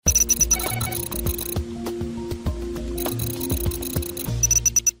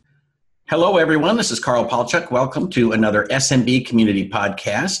Hello, everyone. This is Carl Palchuk. Welcome to another SMB Community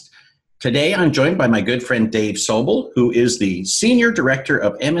Podcast. Today, I'm joined by my good friend Dave Sobel, who is the Senior Director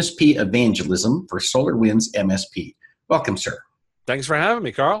of MSP Evangelism for SolarWinds MSP. Welcome, sir. Thanks for having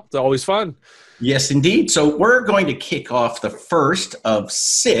me, Carl. It's always fun. Yes, indeed. So we're going to kick off the first of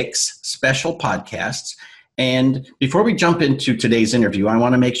 6 special podcasts. And before we jump into today's interview, I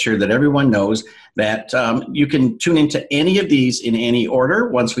want to make sure that everyone knows that you can tune into any of these in any order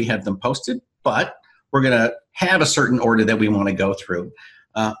once we have them posted, but we're going to have a certain order that we want to go through.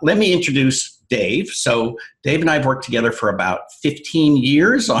 Let me introduce Dave. So Dave and I have worked together for about 15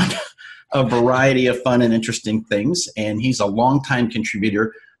 years on a variety of fun and interesting things, and he's a longtime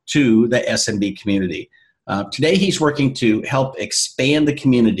contributor to the SMB community. Today, he's working to help expand the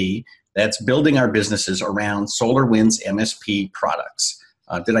community that's building our businesses around SolarWinds MSP products.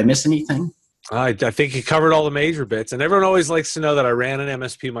 Did I miss anything? I think you covered all the major bits, and everyone always likes to know that I ran an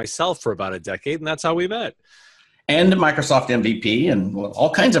MSP myself for about a decade, and that's how we met. And Microsoft MVP and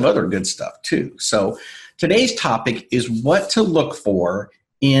all kinds of other good stuff too. So today's topic is what to look for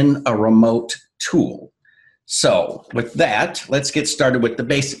in a remote tool. So with that, let's get started with the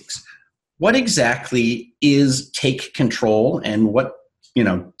basics. What exactly is Take Control, and what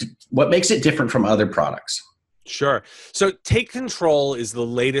makes it different from other products? Sure. So Take Control is the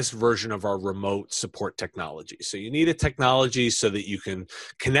latest version of our remote support technology. So you need a technology so that you can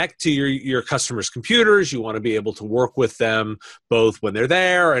connect to your customers' computers. You want to be able to work with them both when they're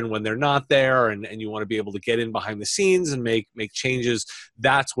there and when they're not there, and you want to be able to get in behind the scenes and make changes.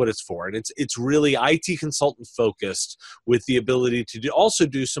 That's what it's for. And it's really IT consultant focused, with the ability to also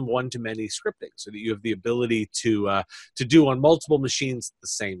do some one-to-many scripting, so that you have the ability to do on multiple machines at the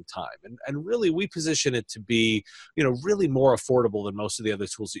same time. And really, we position it to be really more affordable than most of the other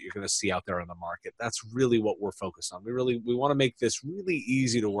tools that you're going to see out there on the market. That's really what we're focused on. We want to make this really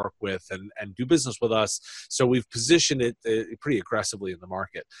easy to work with and do business with us. So we've positioned it pretty aggressively in the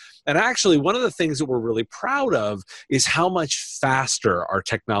market. And actually, one of the things that we're really proud of is how much faster our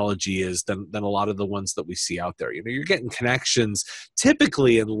technology is than a lot of the ones that we see out there. You're getting connections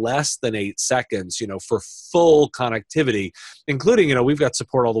typically in less than 8 seconds, for full connectivity, including, we've got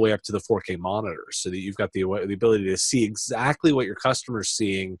support all the way up to the 4K monitors, so that you've got the ability to see exactly what your customer's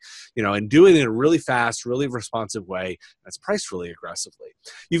seeing, and doing it in a really fast, really responsive way. That's priced really aggressively.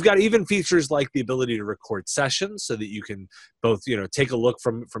 You've got even features like the ability to record sessions, so that you can both, take a look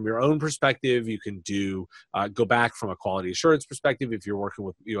from your own perspective. You can go back from a quality assurance perspective. If you're working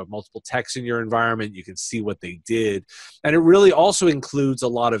with, multiple techs in your environment, you can see what they did. And it really also includes a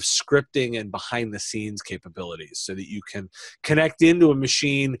lot of scripting and behind the scenes capabilities, so that you can connect into a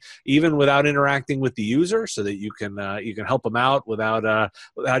machine even without interacting with the user, so that you can help them out without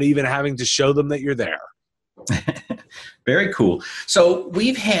even having to show them that you're there. Very cool. So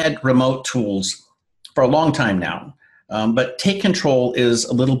we've had remote tools for a long time now, but Take Control is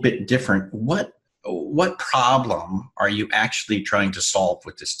a little bit different. What problem are you actually trying to solve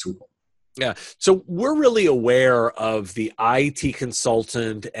with this tool? Yeah. So we're really aware of the IT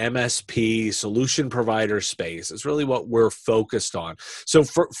consultant, MSP, solution provider space. It's really what we're focused on. So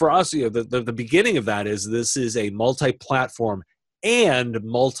for us, the beginning of that is this is a multi-platform and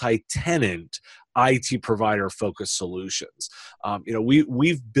multi-tenant IT provider focused solutions.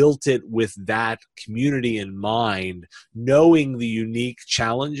 We've built it with that community in mind, knowing the unique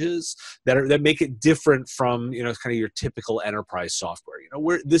challenges that make it different from kind of your typical enterprise software.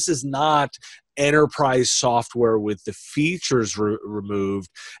 This is not enterprise software with the features removed,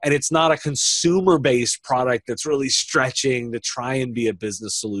 and it's not a consumer-based product that's really stretching to try and be a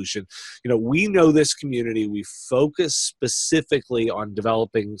business solution. We know this community. We focus specifically on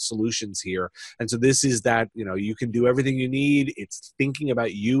developing solutions here, and so this is that you can do everything you need. It's thinking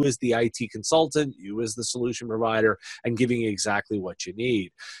about you as the IT consultant, you as the solution provider, and giving you exactly what you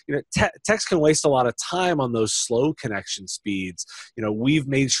need. Techs can waste a lot of time on those slow connection speeds. We've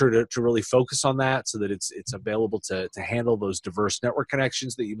made sure to really focus on that, so that it's available to handle those diverse network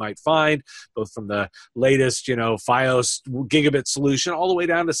connections that you might find, both from the latest FiOS gigabit solution all the way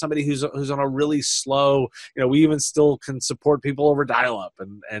down to somebody who's on a really slow. We even still can support people over dial-up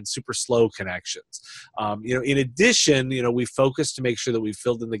and super slow connections. In addition, we focus to make sure that we've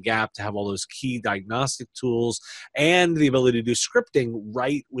filled in the gap to have all those key diagnostic tools and the ability to do scripting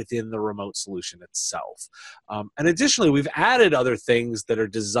right within the remote solution itself. And additionally, we've added other things that are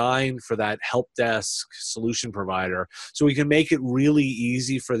designed for that help desk solution provider, so we can make it really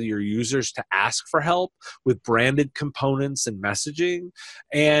easy for your users to ask for help with branded components and messaging.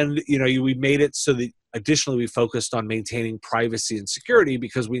 And we made it so that additionally, we focused on maintaining privacy and security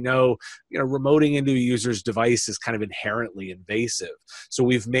because we know, remoting into a user's device is kind of inherently invasive. So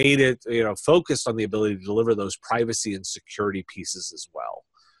we've made it, focused on the ability to deliver those privacy and security pieces as well.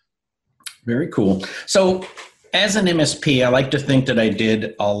 Very cool. So as an MSP, I like to think that I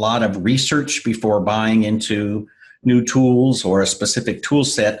did a lot of research before buying into new tools or a specific tool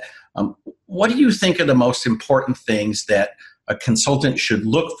set. What do you think are the most important things that a consultant should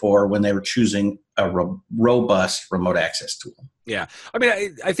look for when they were choosing a robust remote access tool? Yeah. I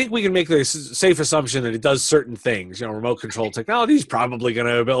mean, I think we can make the safe assumption that it does certain things. Remote control technology is probably going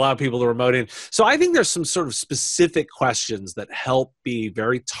to allow people to remote in. So I think there's some sort of specific questions that help be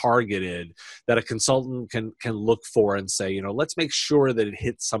very targeted that a consultant can look for and say, let's make sure that it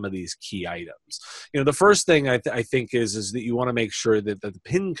hits some of these key items. The first thing I think is that you want to make sure that the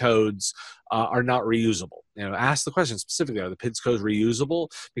PIN codes are not reusable. Ask the question specifically: are the PIN codes reusable?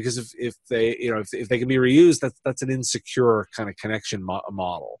 Because if they can be reused, that's an insecure kind of connection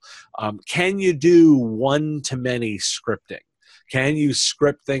model. Can you do one-to-many scripting? Can you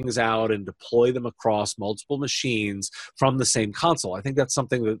script things out and deploy them across multiple machines from the same console? I think that's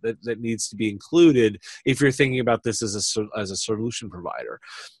something that needs to be included if you're thinking about this as a solution provider.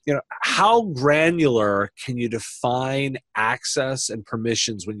 How granular can you define access and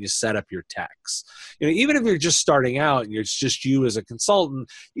permissions when you set up your techs? Even if you're just starting out and it's just you as a consultant,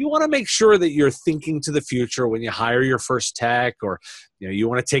 you want to make sure that you're thinking to the future when you hire your first tech, or you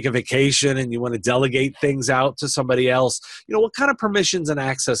want to take a vacation and you want to delegate things out to somebody else. What kind of permissions and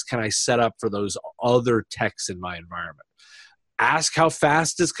access can I set up for those other techs in my environment? Ask how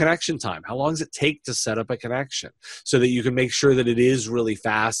fast is connection time? How long does it take to set up a connection so that you can make sure that it is really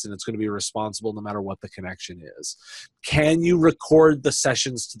fast and it's going to be responsible no matter what the connection is? Can you record the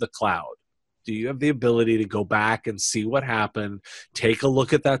sessions to the cloud? Do you have the ability to go back and see what happened, take a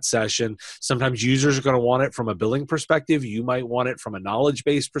look at that session? Sometimes users are going to want it from a billing perspective. You might want it from a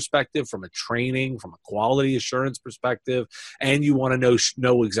knowledge-based perspective, from a training, from a quality assurance perspective, and you want to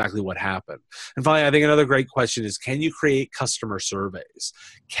know exactly what happened. And finally, I think another great question is, can you create customer surveys?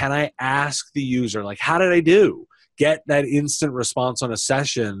 Can I ask the user, how did I do? Get that instant response on a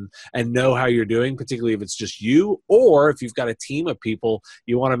session and know how you're doing, particularly if it's just you, or if you've got a team of people,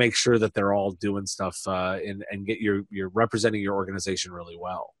 you want to make sure that they're all doing stuff and you're representing your organization really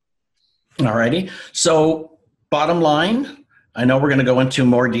well. All righty. So bottom line, I know we're going to go into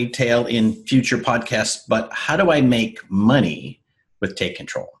more detail in future podcasts, but how do I make money with Take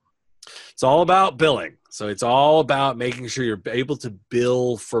Control? It's all about billing. So it's all about making sure you're able to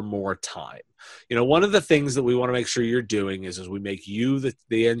bill for more time. One of the things that we want to make sure you're doing is we make you,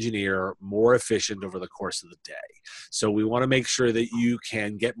 the engineer, more efficient over the course of the day. So we want to make sure that you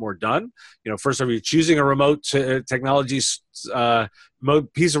can get more done. First of all, you're choosing a remote technology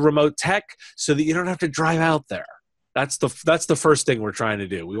piece of remote tech so that you don't have to drive out there. That's the first thing we're trying to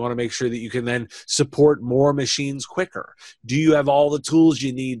do. We want to make sure that you can then support more machines quicker. Do you have all the tools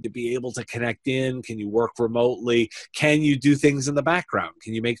you need to be able to connect in? Can you work remotely? Can you do things in the background?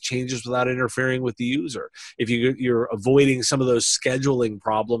 Can you make changes without interfering with the user? If you're avoiding some of those scheduling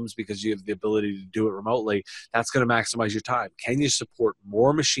problems because you have the ability to do it remotely, that's going to maximize your time. Can you support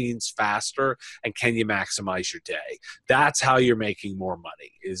more machines faster? And can you maximize your day? That's how you're making more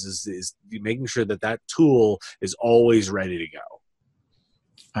money, is making sure that tool is always ready to go.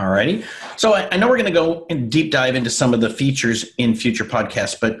 All righty. So I know we're going to go in deep dive into some of the features in future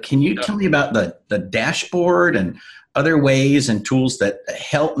podcasts, but can you tell me about the dashboard and other ways and tools that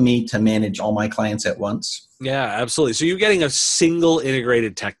help me to manage all my clients at once? Yeah, absolutely. So you're getting a single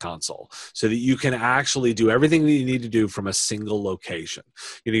integrated tech console so that you can actually do everything that you need to do from a single location.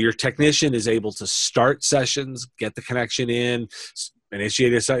 Your technician is able to start sessions, get the connection in,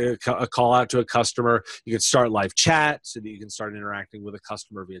 initiate a call out to a customer. You can start live chat so that you can start interacting with a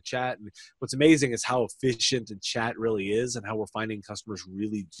customer via chat. And what's amazing is how efficient and chat really is, and how we're finding customers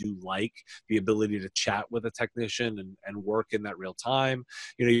really do like the ability to chat with a technician and work in that real time.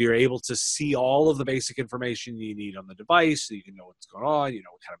 You're able to see all of the basic information you need on the device so you can know what's going on, what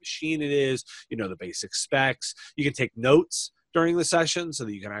kind of machine it is, the basic specs. You can take notes during the session so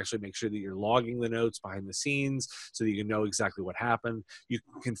that you can actually make sure that you're logging the notes behind the scenes so that you can know exactly what happened. You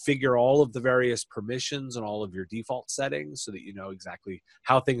can configure all of the various permissions and all of your default settings so that you know exactly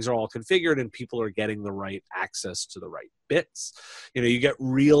how things are all configured and people are getting the right access to the right bits. You get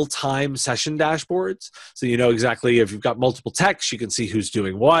real-time session dashboards, so you know exactly if you've got multiple techs, you can see who's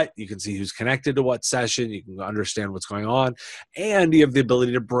doing what, you can see who's connected to what session, you can understand what's going on, and you have the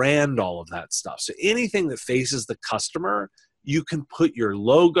ability to brand all of that stuff. So anything that faces the customer you can put your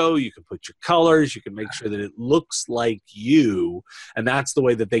logo, you can put your colors, you can make sure that it looks like you, and that's the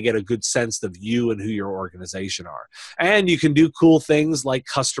way that they get a good sense of you and who your organization are. And you can do cool things like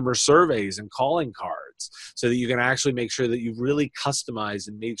customer surveys and calling cards, so that you can actually make sure that you've really customized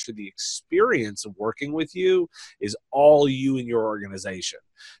and made sure the experience of working with you is all you and your organization.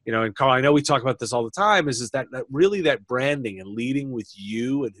 And Carl, I know we talk about this all the time, is that really that branding and leading with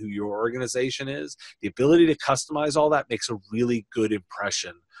you and who your organization is, the ability to customize all that makes a really good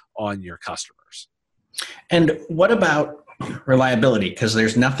impression on your customers. And what about reliability? Because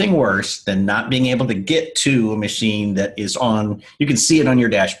there's nothing worse than not being able to get to a machine that is on, you can see it on your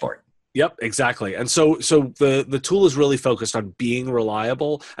dashboard. Yep, exactly. And so the tool is really focused on being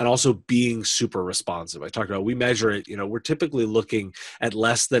reliable and also being super responsive. I talked about, we measure it, we're typically looking at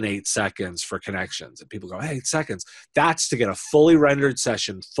less than 8 seconds for connections. And people go, hey, 8 seconds. That's to get a fully rendered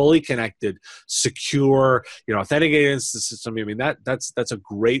session, fully connected, secure, authenticated into the system. I mean, that's a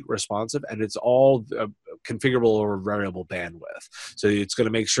great responsive, and it's all configurable over variable bandwidth. So it's going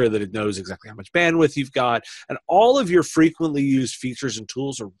to make sure that it knows exactly how much bandwidth you've got, and all of your frequently used features and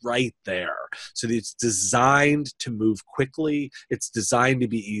tools are right there. So it's designed to move quickly, it's designed to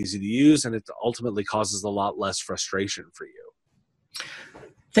be easy to use, and it ultimately causes a lot less frustration for you.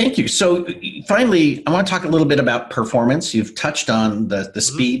 Thank you. So finally, I want to talk a little bit about performance. You've touched on the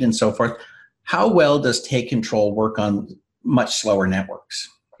speed and so forth. How well does Take Control work on much slower networks?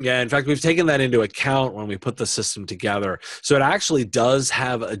 Yeah, in fact, we've taken that into account when we put the system together. So it actually does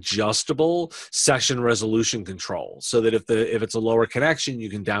have adjustable session resolution control, so that if it's a lower connection, you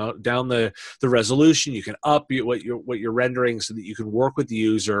can down the resolution, you can up what you're rendering, so that you can work with the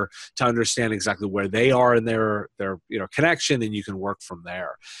user to understand exactly where they are in their connection, and you can work from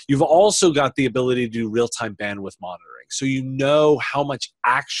there. You've also got the ability to do real-time bandwidth monitoring, so you know how much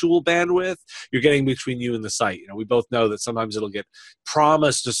actual bandwidth you're getting between you and the site. We both know that sometimes it'll get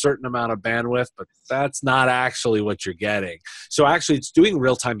promised a certain amount of bandwidth, but that's not actually what you're getting. So actually, it's doing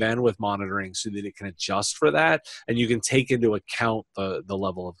real-time bandwidth monitoring so that it can adjust for that, and you can take into account the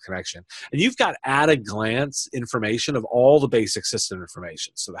level of connection. And you've got at-a-glance information of all the basic system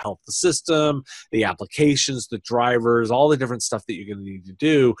information. So the health of the system, the applications, the drivers, all the different stuff that you're going to need to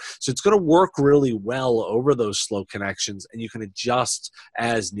do. So it's going to work really well over those slow connections, and you can adjust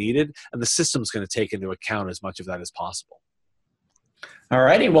as needed, and the system's going to take into account as much of that as possible. All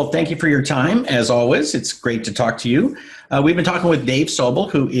righty. Well, thank you for your time. As always, it's great to talk to you. We've been talking with Dave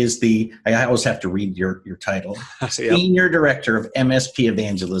Sobel, who is I always have to read your title, Senior Director of MSP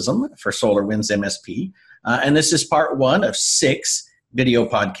Evangelism for SolarWinds MSP. And this is part 1 of 6 video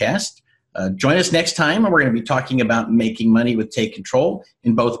podcasts. Join us next time, and we're going to be talking about making money with Take Control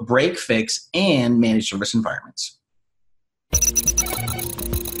in both break, fix, and managed service environments.